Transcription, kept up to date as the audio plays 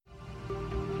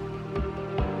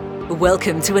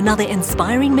Welcome to another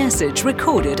inspiring message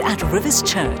recorded at Rivers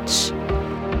Church.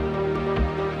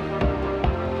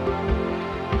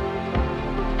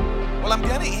 Well, I'm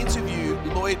going to interview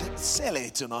Lloyd Selle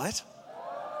tonight.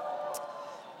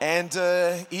 And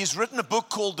he's written a book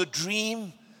called The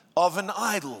Dream of an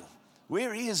Idol.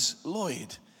 Where is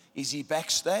Lloyd? Is he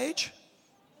backstage?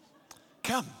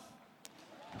 Come.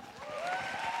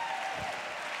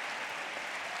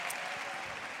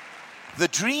 The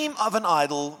Dream of an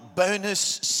Idol, bonus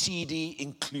CD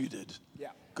included. Yeah.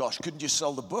 Gosh, couldn't you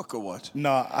sell the book or what?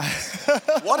 No.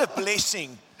 What a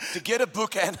blessing to get a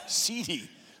book and a CD.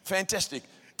 Fantastic.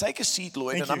 Take a seat,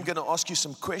 Lloyd, Thank and you. I'm going to ask you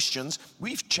some questions.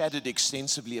 We've chatted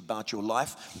extensively about your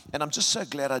life, and I'm just so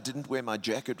glad I didn't wear my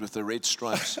jacket with the red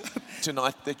stripes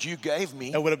tonight that you gave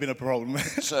me. That would have been a problem.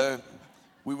 So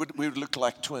we would look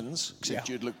like twins, except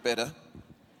Yeah. you'd look better.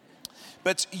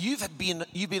 But you've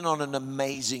been on an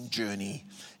amazing journey,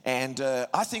 and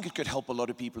I think it could help a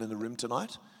lot of people in the room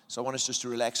tonight. So I want us just to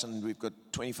relax, and we've got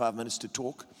 25 minutes to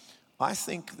talk. I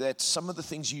think that some of the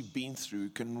things you've been through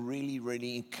can really,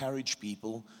 really encourage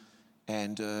people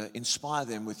and inspire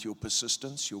them with your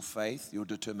persistence, your faith, your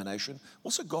determination.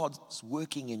 Also, God's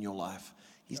working in your life.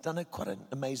 He's done quite an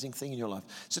amazing thing in your life.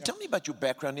 So tell me about your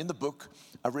background. In the book,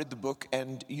 I read the book,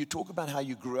 and you talk about how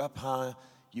you grew up, how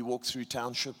you walked through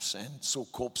townships and saw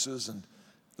corpses and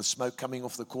the smoke coming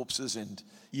off the corpses and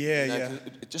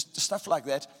just stuff like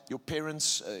that. Your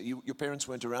parents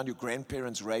weren't around. Your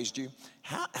grandparents raised you.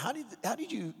 How did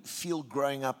you feel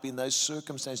growing up in those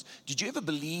circumstances? Did you ever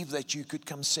believe that you could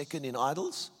come second in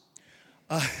idols?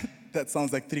 That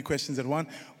sounds like three questions at one.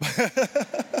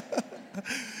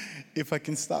 If I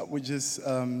can start with just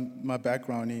my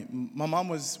background. My mom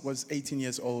was 18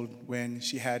 years old when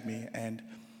she had me, and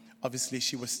obviously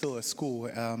she was still at school,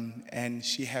 and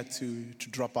she had to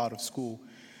drop out of school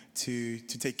to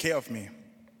take care of me.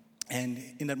 And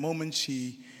in that moment,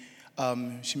 she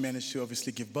managed to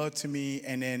obviously give birth to me,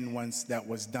 and then once that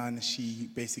was done, she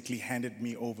basically handed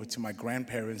me over to my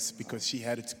grandparents because she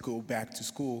had to go back to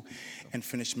school and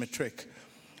finish matric.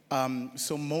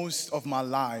 So most of my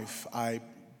life, I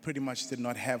pretty much did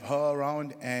not have her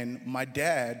around, and my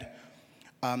dad,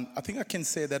 I think I can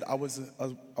say that I was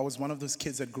one of those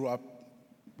kids that grew up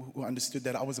who understood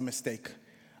that I was a mistake.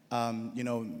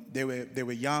 They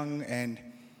were young, and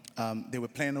they were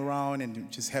playing around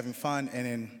and just having fun,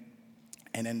 and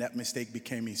then that mistake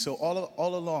became me. So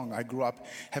all along, I grew up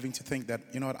having to think that,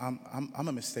 I'm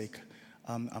a mistake.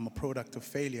 I'm a product of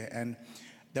failure, and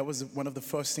that was one of the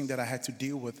first things that I had to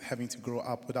deal with, having to grow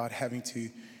up without having to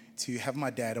have my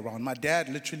dad around. My dad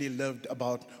literally lived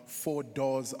about 4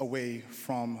 doors away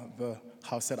from the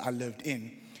house that I lived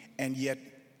in, and yet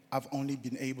I've only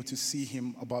been able to see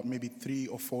him about maybe 3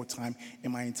 or 4 times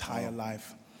in my entire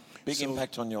life. Big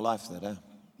impact on your life, that, eh?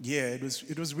 Yeah,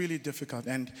 it was really difficult,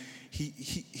 and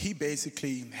he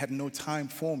basically had no time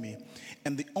for me,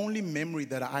 and the only memory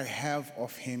that I have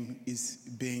of him is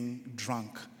being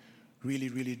drunk, really,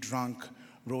 really drunk,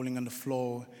 rolling on the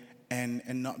floor, and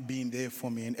not being there for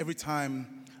me. And every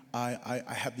time I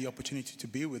had the opportunity to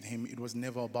be with him, it was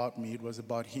never about me. It was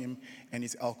about him and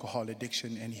his alcohol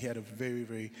addiction, and he had a very,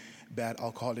 very bad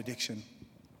alcohol addiction.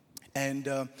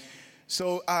 And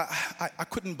so I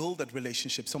couldn't build that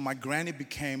relationship. So my granny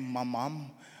became my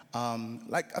mom.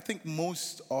 Like I think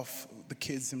most of the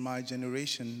kids in my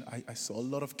generation, I saw a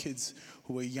lot of kids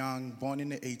who were young, born in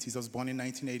the 80s. I was born in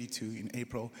 1982 in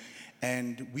April.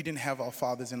 And we didn't have our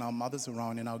fathers and our mothers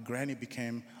around, and our granny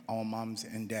became our moms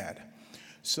and dad.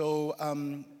 So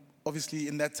obviously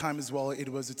in that time as well, it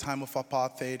was a time of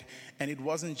apartheid, and it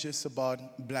wasn't just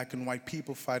about black and white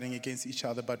people fighting against each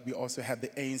other, but we also had the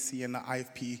ANC and the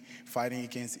IFP fighting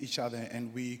against each other,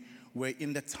 and we were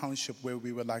in the township where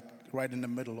we were like right in the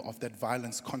middle of that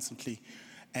violence constantly.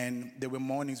 And there were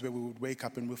mornings where we would wake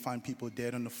up and we'd find people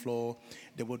dead on the floor.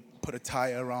 They would put a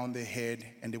tire around their head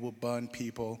and they would burn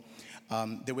people.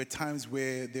 There were times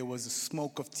where there was a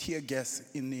smoke of tear gas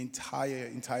in the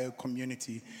entire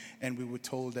community, and we were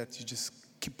told that you just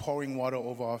keep pouring water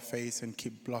over our face and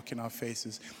keep blocking our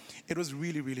faces. It was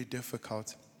really, really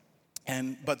difficult.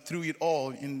 But through it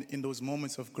all, in those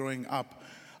moments of growing up,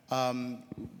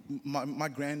 my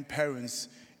grandparents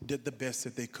did the best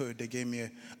that they could. They gave me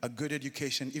a good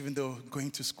education, even though going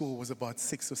to school was about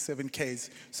 6 or 7 Ks.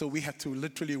 So we had to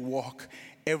literally walk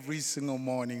every single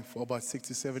morning for about 6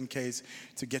 to 7 Ks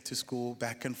to get to school,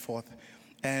 back and forth.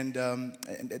 And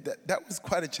that was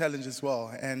quite a challenge as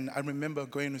well. And I remember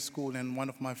going to school, and one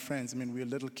of my friends, we were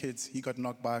little kids, he got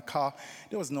knocked by a car.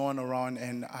 There was no one around,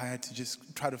 and I had to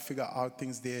just try to figure out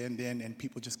things there and then, and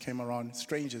people just came around,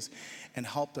 strangers, and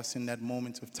helped us in that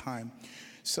moment of time.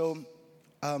 So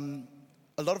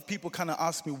a lot of people kind of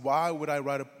ask me, why would I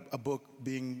write a book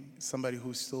being somebody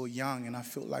who's still young? And I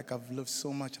feel like I've lived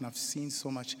so much and I've seen so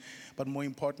much. But more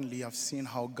importantly, I've seen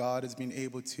how God has been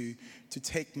able to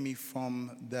take me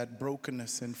from that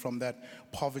brokenness and from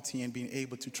that poverty and being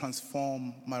able to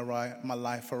transform my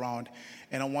life around.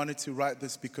 And I wanted to write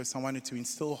this because I wanted to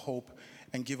instill hope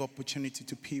and give opportunity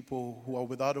to people who are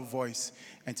without a voice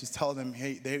and to tell them,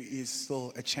 hey, there is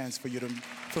still a chance for you to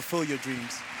fulfill your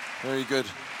dreams. Very good.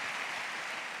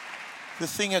 The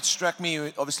thing that struck me,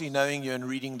 obviously knowing you and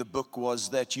reading the book, was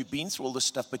that you've been through all this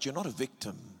stuff, but you're not a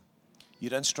victim. You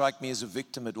don't strike me as a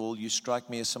victim at all. You strike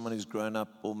me as someone who's grown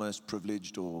up almost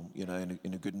privileged or,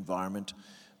 in a good environment.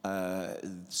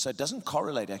 So it doesn't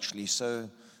correlate, actually. So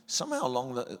somehow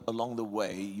along the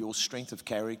way, your strength of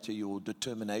character, your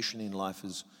determination in life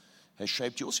has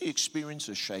shaped you. Also, your experience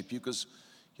has shaped you because,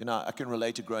 I can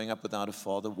relate to growing up without a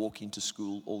father, walking to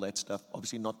school, all that stuff.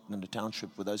 Obviously not in a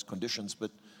township with those conditions,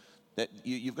 but that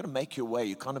you've got to make your way.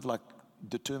 You kind of like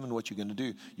determine what you're going to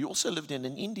do. You also lived in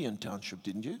an Indian township,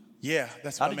 didn't you? Yeah,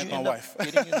 that's where I met my wife. How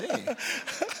did you end up getting in there?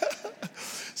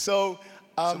 So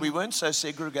we weren't so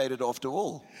segregated after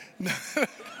all.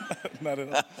 Not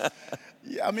at all.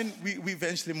 Yeah, I mean, we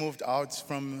eventually moved out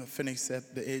from Phoenix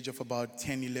at the age of about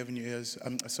 10, 11 years.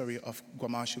 Of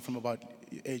KwaMashu from about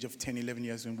the age of 10, 11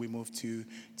 years when we moved to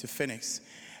Phoenix.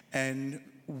 And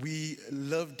we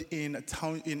lived in a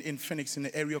town in Phoenix in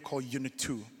an area called Unit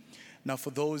 2. Now, for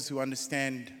those who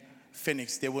understand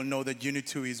Phoenix, they will know that Unit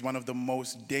 2 is one of the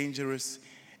most dangerous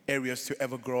areas to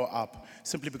ever grow up,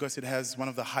 simply because it has one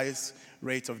of the highest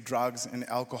rates of drugs and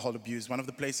alcohol abuse. One of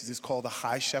the places is called the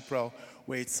High Chaparral,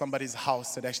 where it's somebody's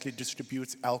house that actually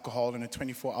distributes alcohol on a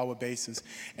 24-hour basis.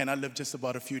 And I lived just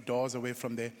about a few doors away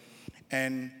from there.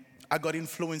 And I got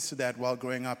influenced to that while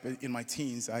growing up in my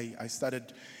teens. I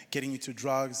started getting into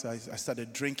drugs. I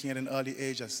started drinking at an early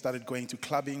age. I started going to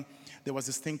clubbing. There was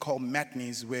this thing called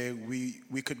matinees where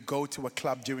we could go to a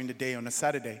club during the day on a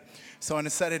Saturday. So on a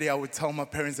Saturday, I would tell my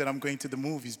parents that I'm going to the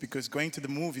movies, because going to the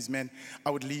movies meant I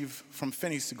would leave from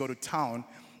Phoenix to go to town.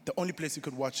 The only place you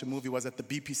could watch a movie was at the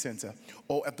BP Center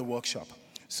or at the workshop.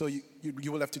 So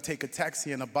you will have to take a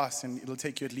taxi and a bus, and it'll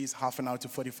take you at least half an hour to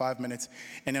 45 minutes.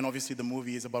 And then obviously the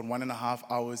movie is about 1.5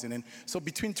 hours. And then, so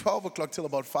between 12 o'clock till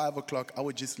about 5 o'clock, I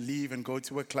would just leave and go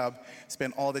to a club,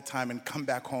 spend all the time, and come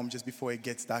back home just before it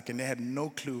gets dark. And they had no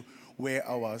clue where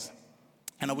I was.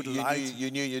 And I would lie. You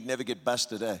knew you'd never get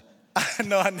busted, eh?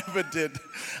 No, I never did.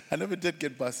 I never did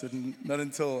get busted, not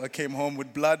until I came home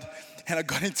with blood and I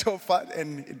got into a fight,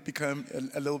 and it became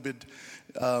a little bit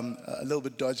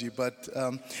dodgy. But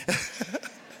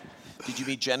did you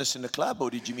meet Janice in the club, or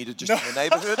did you meet her just in the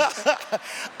neighborhood?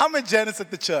 I met Janice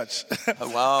at the church. Oh,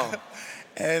 wow.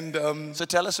 And so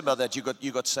tell us about that.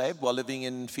 You got saved while living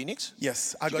in Phoenix?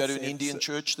 Yes, I got saved. Did you go to an Indian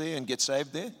church there and get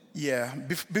saved there? Yeah,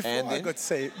 before I got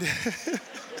saved.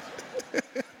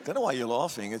 I don't know why you're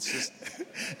laughing. It's just,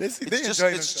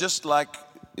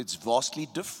 it's vastly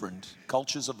different.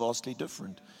 Cultures are vastly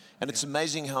different. And it's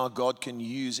amazing how God can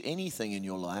use anything in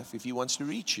your life if he wants to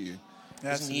reach you. He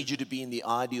doesn't need you to be in the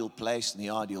ideal place in the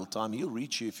ideal time. He'll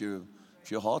reach you if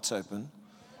your heart's open.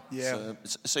 Yeah.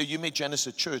 So you met Janice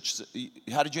at church.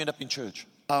 How did you end up in church?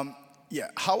 Yeah,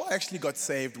 how I actually got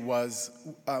saved was,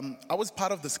 I was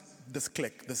part of this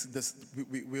clique.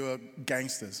 We were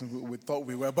gangsters. We thought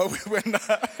we were, but we were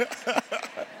not.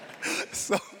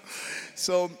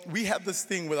 So we had this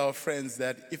thing with our friends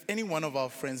that if any one of our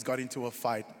friends got into a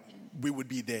fight, we would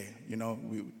be there.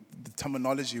 The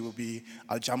terminology will be,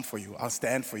 I'll jump for you, I'll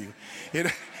stand for you.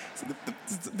 So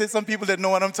there's some people that know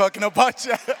what I'm talking about.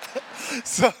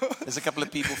 So there's a couple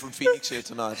of people from Phoenix here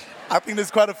tonight. I think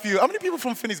there's quite a few. How many people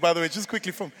from Phoenix, by the way? Just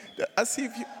quickly from. I see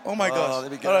if you. Oh my gosh. There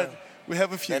we go. All right, we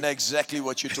have a few. I know exactly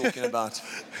what you're talking about.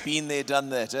 Been there, done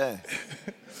that, eh?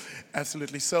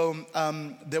 Absolutely. So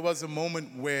there was a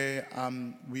moment where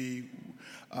we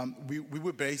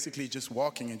were basically just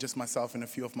walking, and just myself and a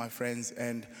few of my friends,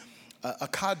 and a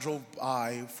car drove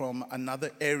by from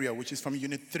another area, which is from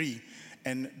Unit 3.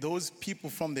 And those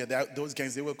people from there, those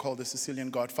gangs, they were called the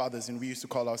Sicilian Godfathers, and we used to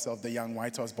call ourselves the Young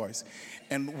White House Boys.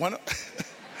 And one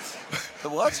The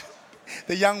what?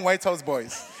 The Young White House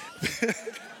Boys.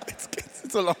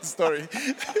 It's a long story.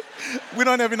 We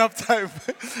don't have enough time.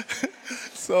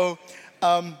 So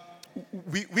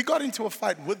we got into a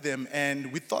fight with them,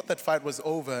 and we thought that fight was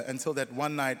over until that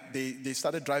one night they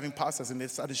started driving past us, and they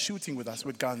started shooting with us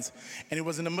with guns. And it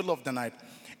was in the middle of the night.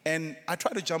 And I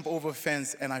tried to jump over a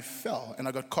fence, and I fell, and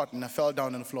I got caught, and I fell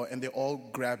down on the floor, and they all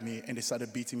grabbed me, and they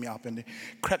started beating me up, and they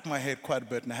cracked my head quite a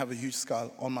bit, and I have a huge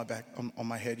scar on my back, on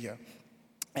my head here.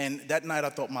 And that night I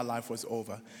thought my life was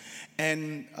over.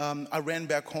 And I ran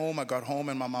back home. I got home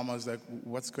and my mom was like,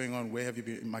 what's going on? Where have you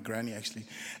been? My granny, actually.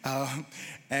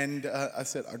 I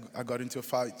said, I got into a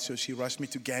fight. So she rushed me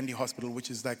to Gandhi Hospital,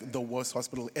 which is like the worst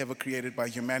hospital ever created by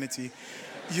humanity.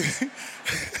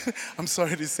 I'm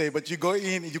sorry to say, but you go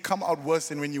in and you come out worse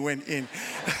than when you went in.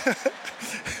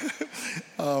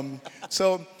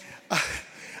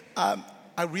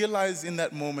 I realized in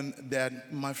that moment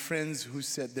that my friends who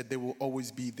said that they will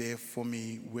always be there for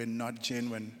me were not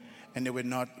genuine, and they were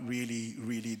not really,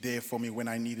 really there for me when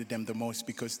I needed them the most,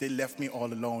 because they left me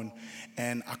all alone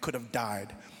and I could have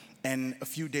died. And a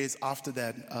few days after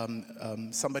that,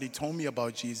 somebody told me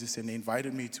about Jesus, and they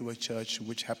invited me to a church,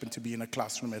 which happened to be in a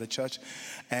classroom at a church.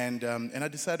 And I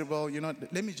decided, well,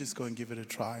 let me just go and give it a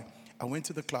try. I went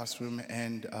to the classroom,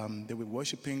 and they were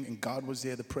worshiping, and God was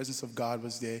there. The presence of God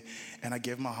was there, and I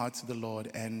gave my heart to the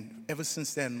Lord. And ever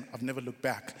since then, I've never looked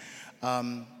back.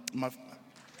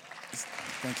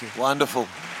 Thank you. Wonderful.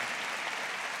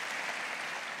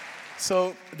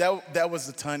 So that was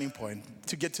the turning point.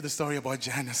 To get to the story about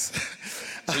Janice.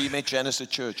 So you met Janice at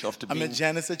church after being... I met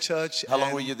Janice at church. How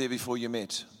long were you there before you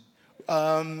met?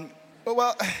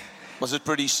 Well... Was it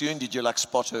pretty soon? Did you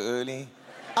spot her early?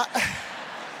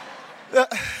 I'm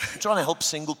trying to help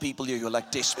single people here. You're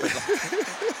desperate.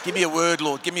 Give me a word,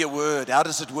 Lord. Give me a word. How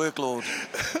does it work, Lord?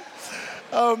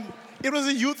 It was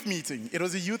a youth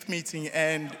meeting.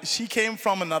 And she came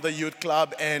from another youth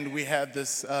club, and we had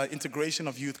this integration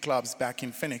of youth clubs back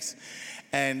in Phoenix.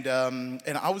 And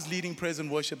I was leading praise and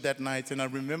worship that night, and I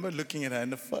remember looking at her,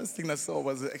 and the first thing I saw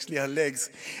was actually her legs.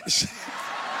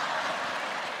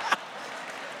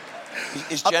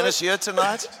 Is Janice here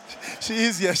tonight? She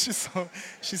is, yeah.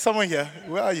 She's somewhere here.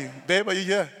 Where are you? Babe, are you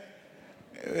here?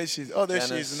 Where is she? Oh, there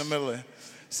Janice. She is in the middle there.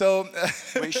 So,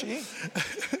 where is she?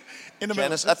 In the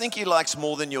Janice, middle. I think he likes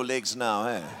more than your legs now,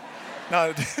 eh?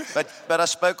 No. But I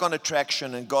spoke on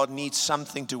attraction, and God needs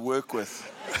something to work with.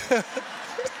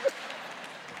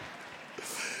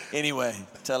 Anyway,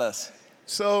 tell us.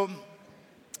 So,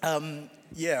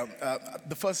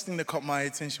 the first thing that caught my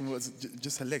attention was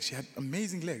just her legs. She had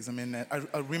amazing legs. I mean,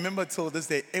 I remember till this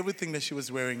day everything that she was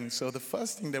wearing. So the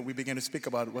first thing that we began to speak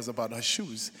about was about her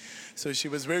shoes. So she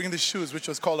was wearing the shoes, which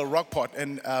was called a rock pot.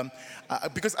 And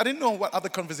because I didn't know what other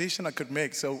conversation I could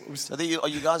make. So are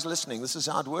you guys listening? This is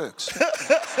how it works.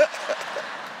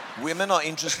 Women are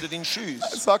interested in shoes.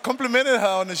 So I complimented her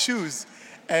on the shoes.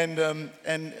 And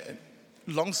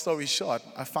long story short,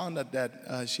 I found out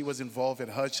that she was involved at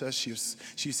her church. She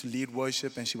used to lead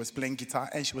worship, and she was playing guitar,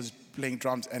 and she was playing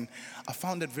drums. And I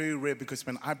found it very rare, because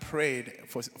when I prayed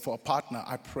for a partner,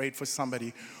 I prayed for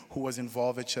somebody who was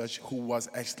involved at church, who was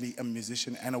actually a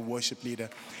musician and a worship leader.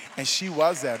 And she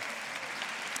was that.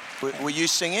 Were you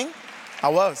singing? I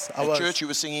was. At church, you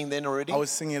were singing then already? I was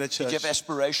singing at church. Did you have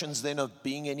aspirations then of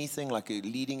being anything, like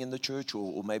leading in the church,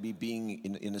 or maybe being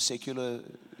in a secular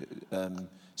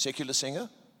singer?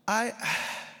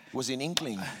 Was an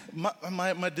inkling.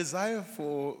 My desire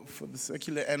for the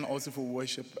secular and also for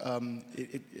worship,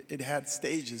 it had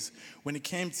stages. When it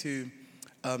came to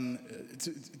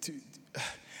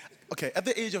okay, at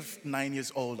the age of 9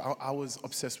 years old, I was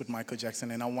obsessed with Michael Jackson,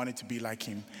 and I wanted to be like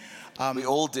him. We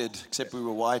all did, except we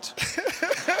were white.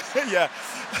 Yeah.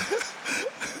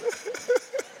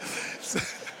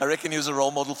 I reckon he was a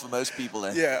role model for most people.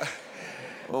 Eh? Yeah.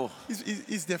 Oh.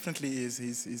 He's definitely is.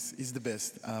 He's the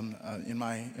best, in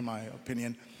my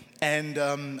opinion. And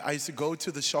I used to go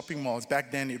to the shopping malls. Back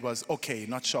then it was OK,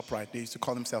 not ShopRite. They used to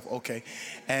call themselves OK.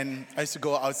 And I used to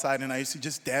go outside, and I used to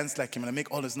just dance like him, and I make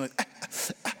all this noise.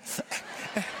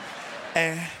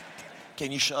 And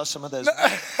can you show us some of those?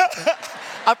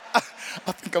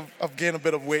 I think I've gained a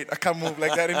bit of weight. I can't move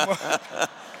like that anymore.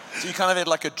 So you kind of had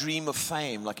like a dream of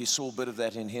fame, like you saw a bit of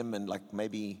that in him, and like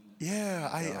maybe. Yeah,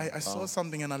 I saw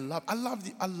something, and I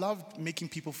loved making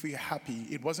people feel happy.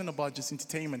 It wasn't about just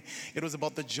entertainment. It was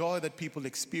about the joy that people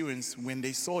experience when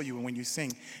they saw you and when you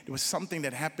sing. There was something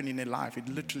that happened in their life. It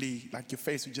literally, like your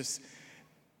face would just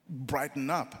brighten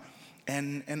up,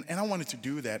 and I wanted to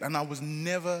do that. And I was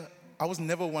never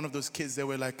one of those kids that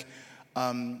were like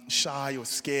shy or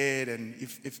scared, and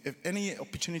if any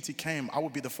opportunity came, I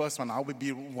would be the first one. I would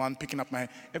be one picking up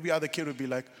every other kid would be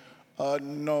like,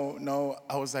 no.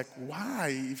 I was like,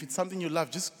 why? If it's something you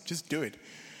love, just do it.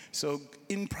 So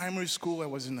in primary school, I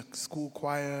was in a school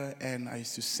choir, and I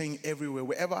used to sing everywhere.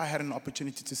 Wherever I had an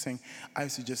opportunity to sing, I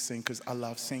used to just sing because I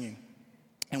love singing.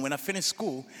 And when I finished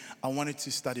school, I wanted to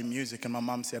study music, and my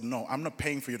mom said, no, I'm not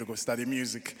paying for you to go study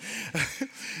music.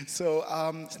 So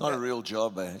it's not a real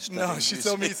job, eh? No, she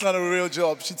told me it's not a real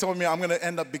job. She told me I'm going to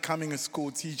end up becoming a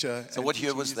school teacher. So what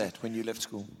year was that when you left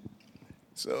school?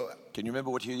 So, Can you remember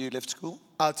what year you left school?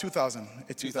 2000.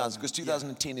 2000, because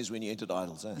 2010 is when you entered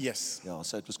Idols, eh? Yes. Yeah,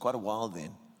 so it was quite a while then.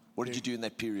 What did you do in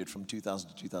that period from 2000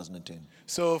 to 2010?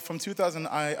 So from 2000,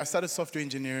 I started software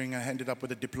engineering. I ended up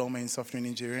with a diploma in software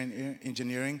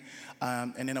engineering.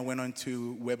 And then I went on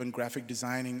to web and graphic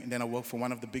designing. And then I worked for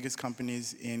one of the biggest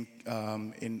companies in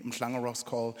Mhlanga Rocks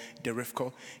called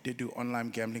Derifco. They do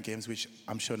online gambling games, which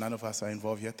I'm sure none of us are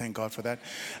involved yet. Thank God for that.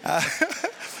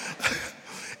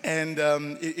 And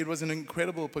it was an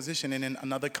incredible position. And then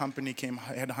another company came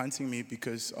headhunting me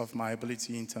because of my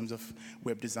ability in terms of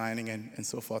web designing and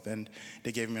so forth. And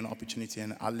they gave me an opportunity,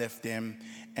 and I left them.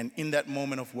 And in that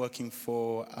moment of working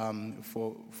for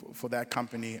that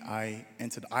company, I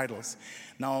entered Idols.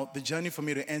 Now, the journey for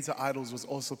me to enter Idols was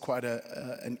also quite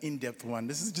an in-depth one.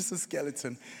 This is just a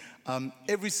skeleton.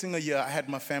 Every single year, I had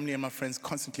my family and my friends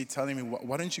constantly telling me,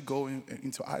 "Why don't you go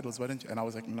into Idols? Why don't you?" And I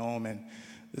was like, "No, man.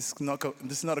 This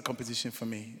is not a competition for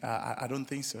me. I don't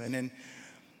think so." And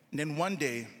then one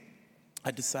day,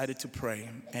 I decided to pray,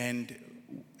 and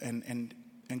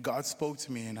God spoke to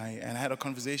me, and I had a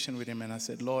conversation with Him, and I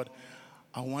said, "Lord,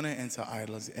 I want to enter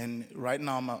Idols." And right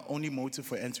now, my only motive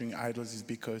for entering Idols is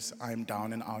because I'm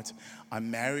down and out.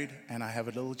 I'm married, and I have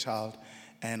a little child,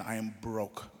 and I am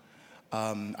broke.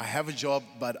 I have a job,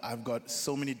 but I've got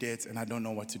so many debts, and I don't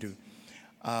know what to do.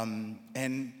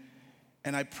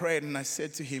 And I prayed, and I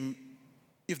said to Him,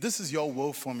 if this is your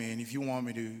will for me, and if you want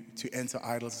me to enter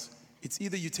Idols, it's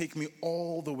either you take me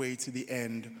all the way to the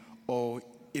end, or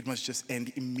it must just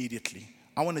end immediately.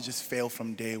 I want to just fail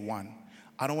from day one.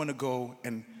 I don't want to go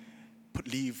and put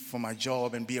leave for my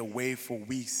job and be away for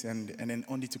weeks and then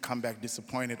only to come back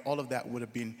disappointed. All of that would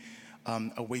have been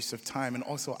a waste of time. And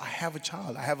also, I have a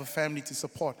child. I have a family to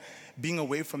support. Being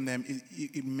away from them,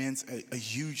 it meant a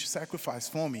huge sacrifice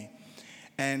for me.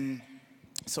 And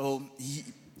so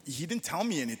he didn't tell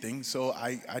me anything, so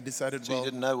I decided, So you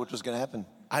didn't know what was going to happen?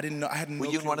 I didn't know. I had no Were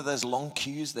you in clue. one of those long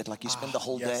queues that like you spend the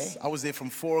whole Yes, day? I was there from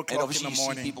 4 And o'clock obviously in you the see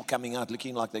morning. people coming out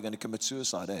looking like they're going to commit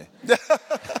suicide, eh?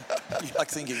 You're like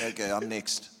thinking, okay, I'm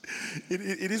next.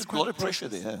 It is A lot of pressure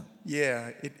there, huh?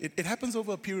 Yeah, it happens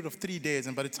over a period of 3 days,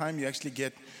 and by the time you actually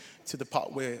get to the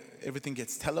part where everything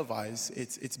gets televised,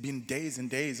 it's been days and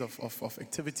days of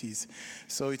activities.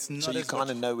 So it's not. So you as kind much-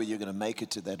 of know whether you're going to make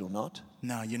it to that or not?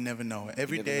 No, you never know.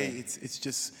 Every never day, know. it's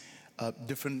just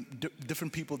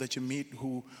different people that you meet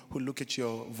who look at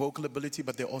your vocal ability,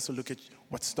 but they also look at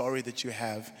what story that you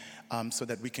have, so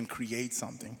that we can create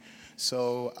something.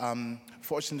 So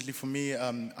fortunately for me, I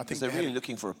think Because they're really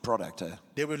looking for a product, eh?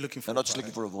 they were looking for. They're not just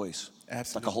looking for a voice. It's like a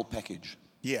Absolutely. whole package.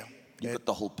 Yeah. You got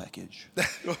the whole package.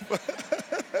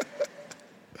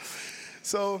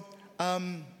 So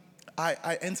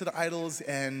I entered Idols,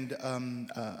 and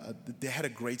they had a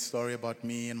great story about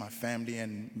me and my family,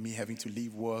 and me having to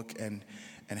leave work and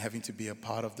having to be a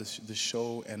part of the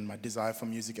show, and my desire for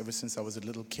music ever since I was a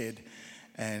little kid.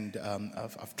 And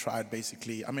I've tried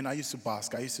basically. I mean, I used to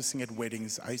bask. I used to sing at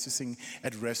weddings. I used to sing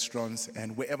at restaurants,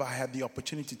 and wherever I had the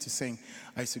opportunity to sing,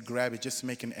 I used to grab it just to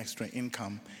make an extra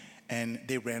income. And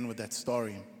they ran with that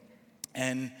story.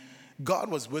 And God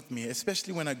was with me,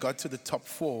 especially when I got to the top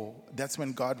 4. That's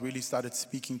when God really started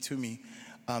speaking to me,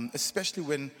 especially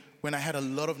when I had a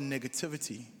lot of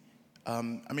negativity. I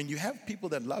mean, you have people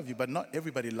that love you, but not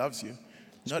everybody loves you.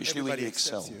 Not Especially when everybody you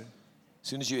accepts excel. you. As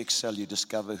soon as you excel, you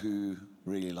discover who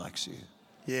really likes you.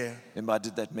 Yeah. Remember I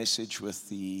did that message with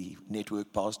the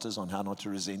network pastors on how not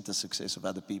to resent the success of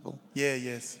other people? Yeah,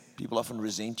 yes. People often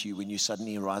resent you when you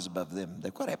suddenly rise above them. They're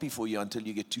quite happy for you until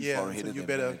you get too Yeah, far ahead so of you them.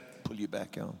 better- And they pull you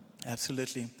back. Yeah.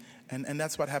 Absolutely. And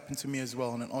that's what happened to me as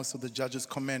well. And also the judges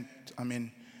comment, I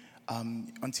mean,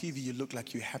 on TV you look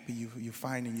like you're happy, you're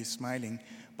fine and you're smiling,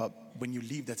 but when you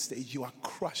leave that stage you are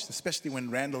crushed, especially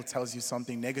when Randall tells you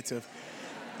something negative.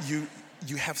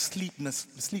 You have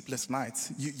sleepless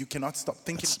nights. You cannot stop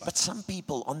thinking about But some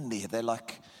people on there, they're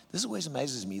like, this always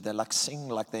amazes me, they like sing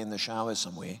like they're in the shower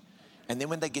somewhere. And then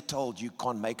when they get told you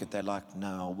can't make it, they're like,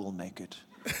 no, I will make it.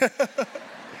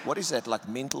 What is that, like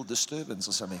mental disturbance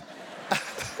or something?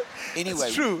 Anyway,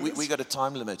 It's true. we got a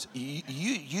time limit.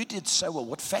 You did so well.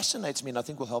 What fascinates me, and I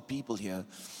think will help people here,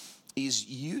 is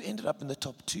you ended up in the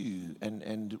top 2,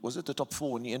 and was it the top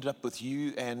 4? And you ended up with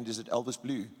you and is it Elvis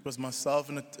Blue? It was myself,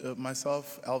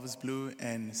 Elvis Blue,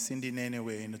 and Cindy Nene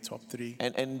were in the top 3.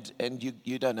 And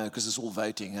you don't know because it's all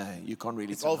voting. You can't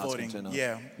really It's tell all how it's gonna voting, turn out.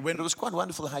 yeah. But it was quite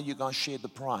wonderful how you guys shared the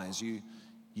prize. You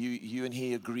and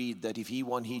he agreed that if he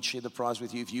won, he'd share the prize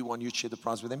with you. If you won, you'd share the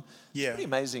prize with him. Yeah. Pretty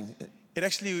amazing. It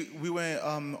actually, we were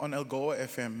on Algoa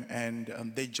FM,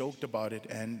 and they joked about it,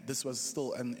 and this was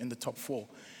still in the top 4.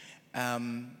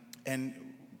 And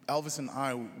Elvis and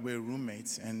I were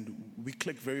roommates, and we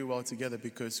clicked very well together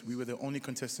because we were the only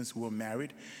contestants who were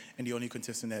married and the only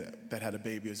contestant that had a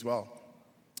baby as well.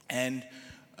 And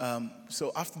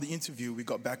so after the interview, we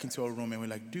got back into our room and we're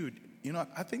like, dude, you know,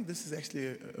 I think this is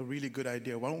actually a really good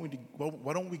idea. Why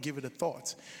don't we give it a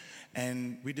thought?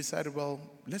 And we decided, well,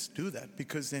 let's do that,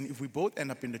 because then if we both end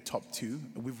up in the top 2,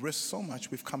 we've risked so much,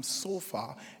 we've come so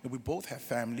far, and we both have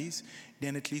families,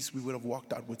 then at least we would have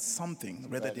walked out with something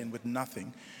rather than with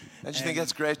nothing. Don't you think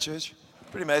that's great, church?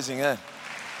 Pretty amazing, eh?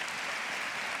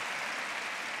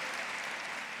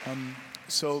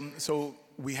 So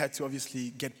we had to obviously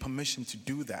get permission to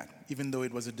do that, even though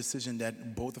it was a decision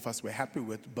that both of us were happy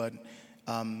with. But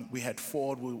we had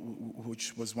Ford,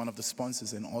 which was one of the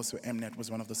sponsors, and also Mnet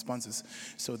was one of the sponsors.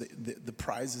 So the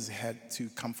prizes had to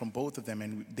come from both of them,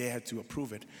 and they had to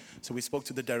approve it. So we spoke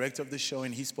to the director of the show,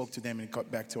 and he spoke to them and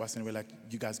got back to us, and we're like,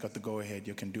 you guys got the go-ahead,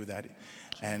 you can do that.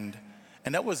 And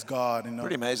that was God. You know?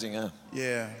 Pretty amazing, huh?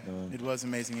 Yeah, it was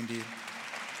amazing indeed.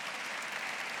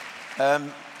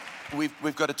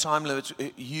 We've got a time limit.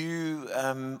 You,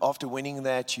 after winning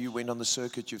that, you went on the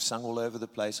circuit. You've sung all over the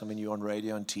place. I mean, you're on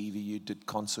radio and TV. You did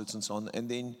concerts and so on. And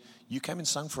then you came and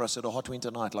sung for us at a Hot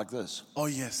Winter Night like this. Oh,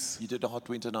 yes. You did a Hot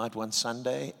Winter Night one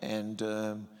Sunday. And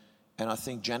I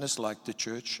think Janice liked the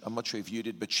church. I'm not sure if you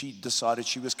did, but she decided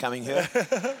she was coming here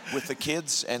with the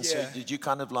kids. And so did you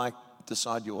kind of like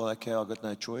decide, okay, I've got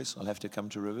no choice. I'll have to come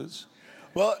to Rivers?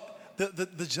 Well,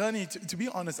 the journey, to be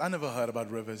honest, I never heard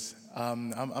about Rivers.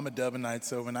 I'm a Durbanite,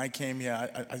 so when I came here,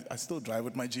 I still drive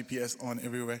with my GPS on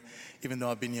everywhere, even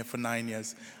though I've been here for 9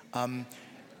 years. And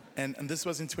this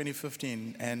was in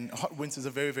 2015, and Hot Winters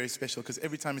are very, very special, because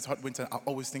every time it's Hot Winter, I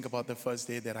always think about the first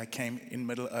day that I came in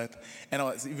Middle Earth, and I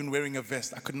was even wearing a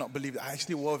vest. I could not believe it. I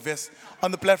actually wore a vest on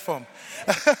the platform.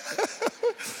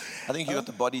 I think you got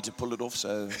the body to pull it off,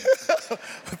 so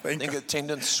I think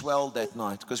attendance swelled that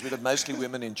night, because we had mostly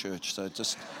women in church, so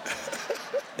just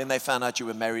then they found out you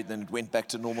were married, then it went back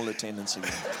to normal attendance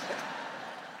again.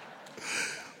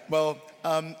 Well,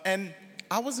 and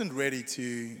I wasn't ready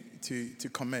to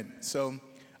commit, so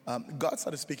God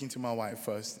started speaking to my wife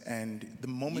first, and the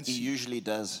moment he usually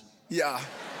does. Yeah.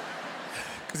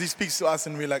 Because he speaks to us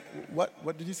and we're like,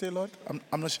 what did you say, Lord?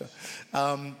 I'm not sure.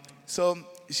 So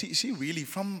she really,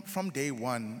 from day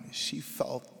one, she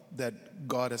felt that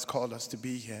God has called us to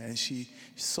be here. And she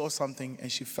saw something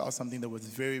and she felt something that was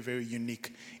very, very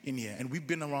unique in here. And we've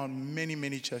been around many,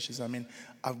 many churches. I mean,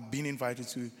 I've been invited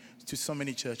to so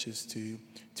many churches to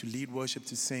lead worship,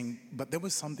 to sing. But there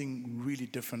was something really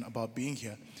different about being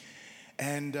here.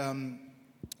 And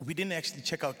we didn't actually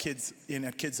check our kids in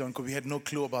at Kids Zone because we had no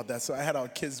clue about that. So I had our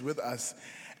kids with us,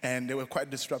 and they were quite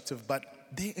disruptive. But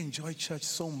they enjoyed church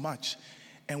so much.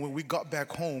 And when we got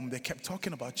back home, they kept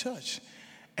talking about church.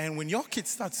 And when your kids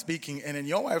start speaking, and then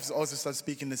your wives also start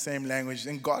speaking the same language,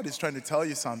 then God is trying to tell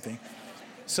you something.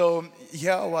 So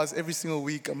here I was every single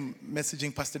week. I'm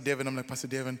messaging Pastor Devin. I'm like, Pastor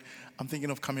Devin, I'm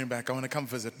thinking of coming back. I want to come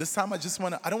visit. This time I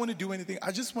don't want to do anything.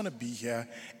 I just want to be here,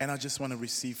 and I just want to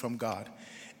receive from God.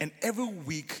 And every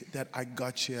week that I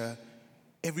got here,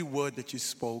 every word that you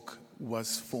spoke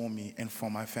was for me and for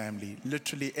my family.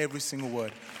 Literally every single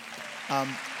word.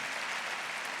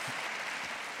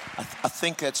 I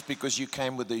think that's because you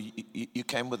came with a,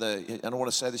 I don't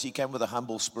want to say this, you came with a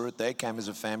humble spirit. They came as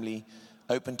a family,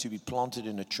 open to be planted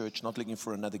in a church, not looking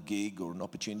for another gig or an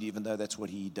opportunity, even though that's what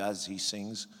he does, he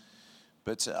sings.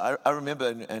 But I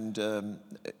remember, and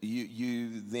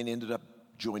you then ended up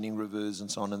joining Rivers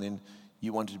and so on, and then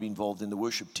you wanted to be involved in the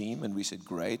worship team, and we said,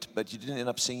 great, but you didn't end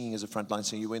up singing as a frontline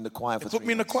singer. You were in the choir for 3 months. Put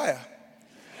me in the choir.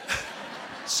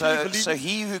 So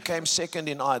he who came second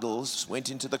in Idols went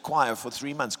into the choir for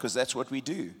 3 months, because that's what we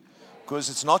do. Because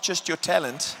it's not just your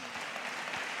talent.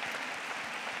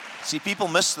 See, people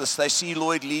miss this. They see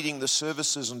Lloyd leading the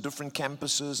services on different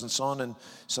campuses and so on, and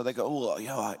so they go, oh,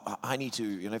 yeah, I need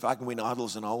to, if I can win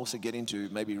Idols, and I'll also get into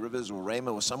maybe Rivers or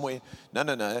Rhema or somewhere.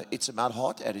 No. It's about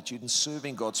heart attitude and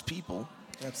serving God's people.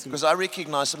 Absolutely. Because I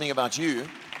recognize something about you,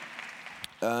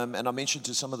 and I mentioned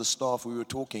to some of the staff, we were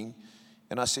talking,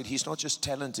 and I said, he's not just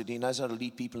talented, he knows how to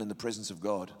lead people in the presence of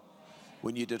God.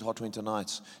 When you did Hot Winter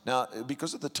Nights. Now,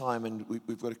 because of the time, and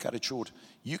we've got to cut it short,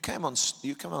 you come on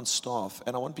staff,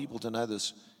 and I want people to know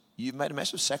this. You've made a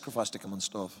massive sacrifice to come on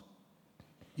staff.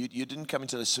 You didn't come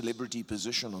into a celebrity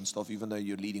position on staff, even though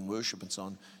you're leading worship and so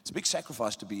on. It's a big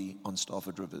sacrifice to be on staff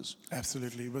at Rivers.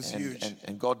 Absolutely, it was huge.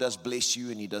 And God does bless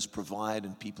you, and he does provide,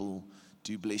 and people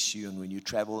do bless you, and when you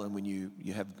travel and when you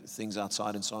have things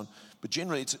outside and so on. But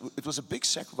generally, it was a big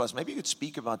sacrifice. Maybe you could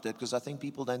speak about that, because I think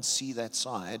people don't see that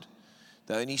side.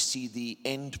 They only see the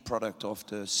end product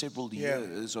after several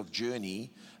years of journey.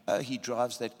 he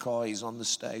drives that car, he's on the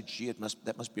stage. Gee,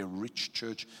 that must be a rich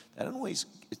church. They don't always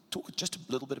talk just a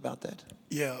little bit about that.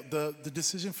 Yeah, the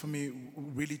decision for me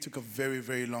really took a very,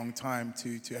 very long time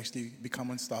to actually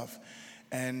become on staff.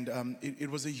 And it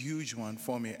was a huge one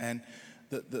for me. And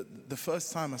the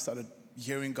first time I started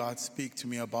hearing God speak to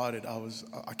me about it,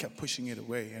 I kept pushing it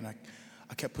away, and I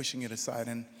kept pushing it aside.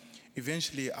 And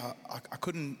eventually I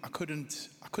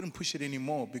couldn't push it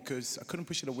anymore, because I couldn't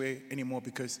push it away anymore,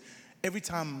 because every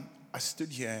time I stood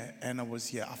here and I was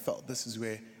here, I felt this is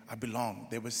where I belong.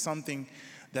 There was something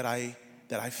that I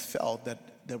felt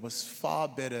that was far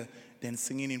better than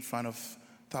singing in front of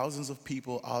thousands of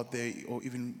people out there, or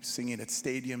even singing at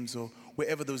stadiums or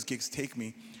wherever those gigs take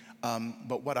me.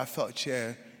 But what I felt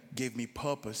here gave me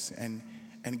purpose and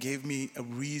gave me a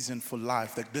reason for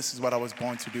life, that this is what I was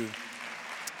born to do.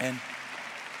 And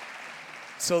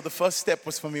so the first step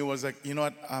was for me was like, you know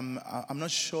what, I'm not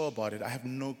sure about it. I have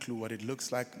no clue what it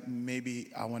looks like.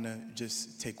 Maybe I want to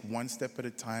just take one step at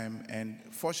a time. And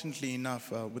fortunately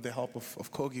enough, with the help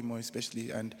of Kogi more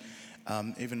especially, and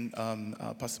even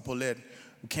Pastor Paulette,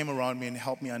 who came around me and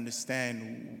helped me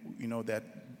understand, you know, that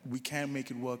we can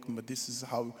make it work, but this is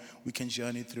how we can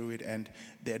journey through it. And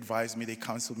they advised me, they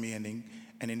counseled me, and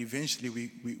then eventually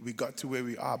we got to where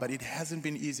we are. But it hasn't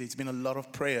been easy. It's been a lot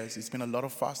of prayers. It's been a lot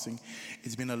of fasting.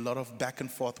 It's been a lot of back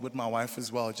and forth with my wife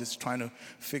as well, just trying to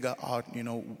figure out, you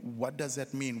know, what does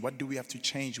that mean? What do we have to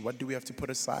change? What do we have to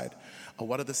put aside?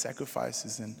 What are the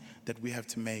sacrifices that we have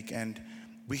to make? And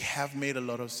we have made a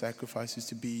lot of sacrifices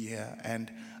to be here,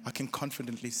 and I can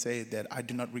confidently say that I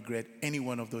do not regret any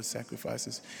one of those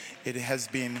sacrifices. It has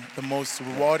been the most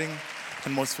rewarding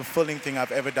and most fulfilling thing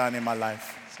I've ever done in my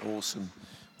life. It's awesome.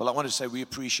 Well, I want to say we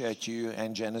appreciate you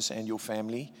and Janice and your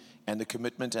family, and the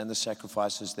commitment and the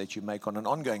sacrifices that you make on an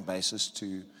ongoing basis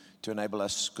to enable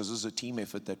us, because this is a team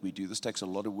effort that we do. This takes a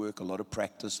lot of work, a lot of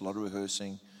practice, a lot of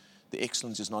rehearsing. The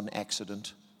excellence is not an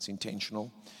accident, it's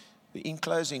intentional. In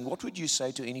closing, what would you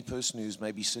say to any person who's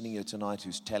maybe sitting here tonight,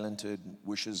 who's talented,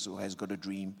 wishes, or has got a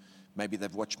dream? Maybe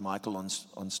they've watched Michael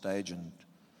on stage and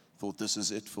thought, this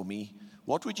is it for me.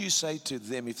 What would you say to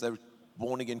them if they're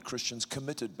born-again Christians,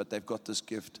 committed, but they've got this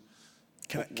gift?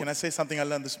 Can I say something I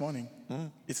learned this morning?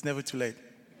 It's never too late.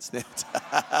 It's never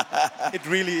It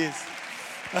really is.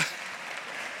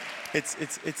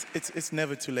 It's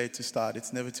never too late to start.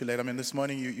 It's never too late. I mean, this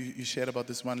morning you shared about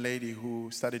this one lady who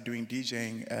started doing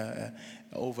DJing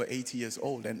over 80 years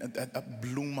old, and that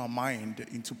blew my mind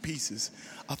into pieces.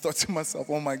 I thought to myself,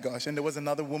 oh my gosh. And there was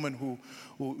another woman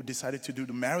who decided to do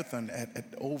the marathon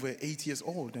at over 80 years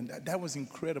old, and that was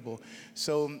incredible.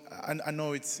 So I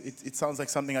know it sounds like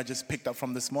something I just picked up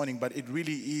from this morning, but it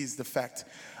really is the fact.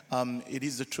 It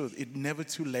is the truth. It's never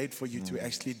too late for you to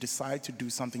actually decide to do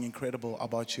something incredible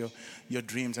about your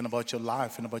dreams and about your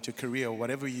life and about your career, or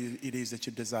whatever it is that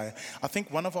you desire. I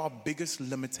think one of our biggest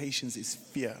limitations is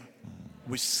fear.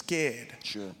 We're scared.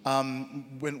 Sure.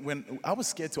 When I was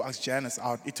scared to ask Janice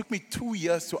out, it took me 2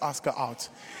 years to ask her out.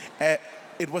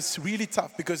 It was really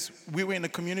tough because we were in a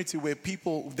community where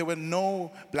there were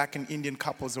no Black and Indian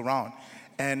couples around.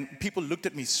 And people looked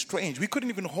at me strange. We couldn't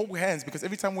even hold hands, because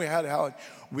every time we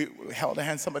held a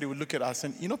hand, somebody would look at us.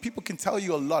 And, you know, people can tell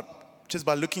you a lot just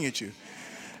by looking at you.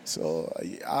 So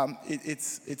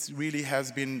it's really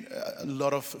has been a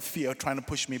lot of fear trying to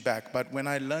push me back. But when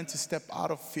I learned to step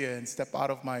out of fear and step out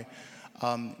of my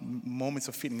moments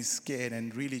of feeling scared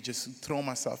and really just throw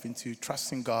myself into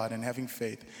trusting God and having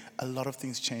faith, a lot of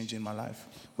things changed in my life.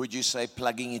 Would you say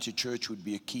plugging into church would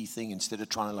be a key thing instead of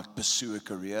trying to pursue a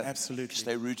career? Absolutely.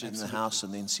 Stay rooted in the house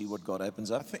and then see what God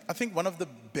opens up? I think one of the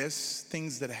best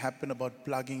things that happen about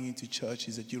plugging into church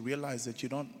is that you realize that you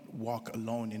don't walk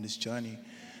alone in this journey.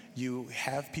 You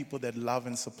have people that love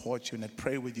and support you and that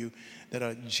pray with you, that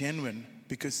are genuine,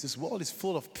 because this world is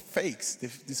full of fakes.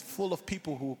 It's full of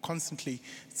people who constantly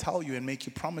tell you and make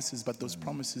you promises, but those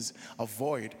promises are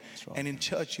void. Right. And in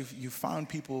church, you found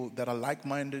people that are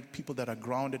like-minded, people that are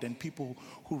grounded, and people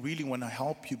who really want to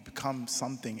help you become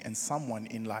something and someone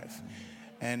in life.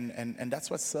 And that's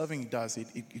what serving does.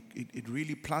 It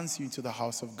really plants you into the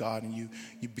house of God, and you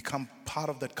become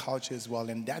part of that culture as well.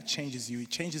 And that changes you.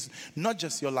 It changes not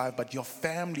just your life, but your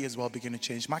family as well begin to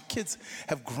change. My kids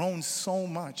have grown so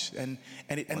much, and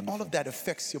all of that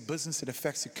affects your business. It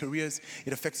affects your careers.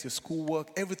 It affects your schoolwork.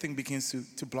 Everything begins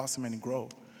to blossom and grow.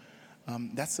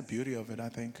 That's the beauty of it, I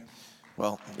think.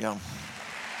 Well, yeah.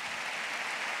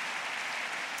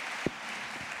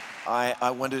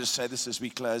 I wanted to say this as we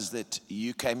close, that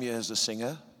you came here as a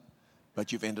singer,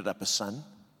 but you've ended up a son.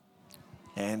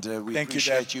 And we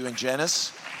appreciate you and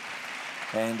Janice.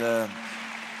 And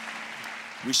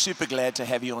we're super glad to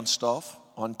have you on staff,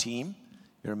 on team.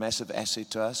 You're a massive asset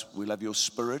to us. We love your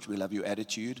spirit. We love your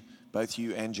attitude, both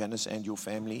you and Janice and your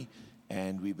family.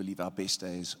 And we believe our best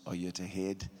days are yet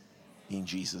ahead in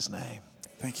Jesus' name.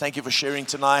 Thank you for sharing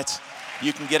tonight.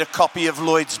 You can get a copy of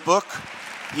Lloyd's book.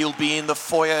 He'll be in the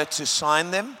foyer to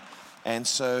sign them. And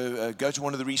so go to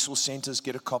one of the resource centers,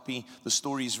 get a copy. The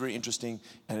story is very interesting,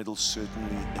 and it'll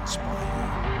certainly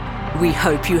inspire you. We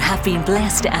hope you have been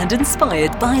blessed and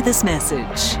inspired by this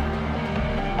message.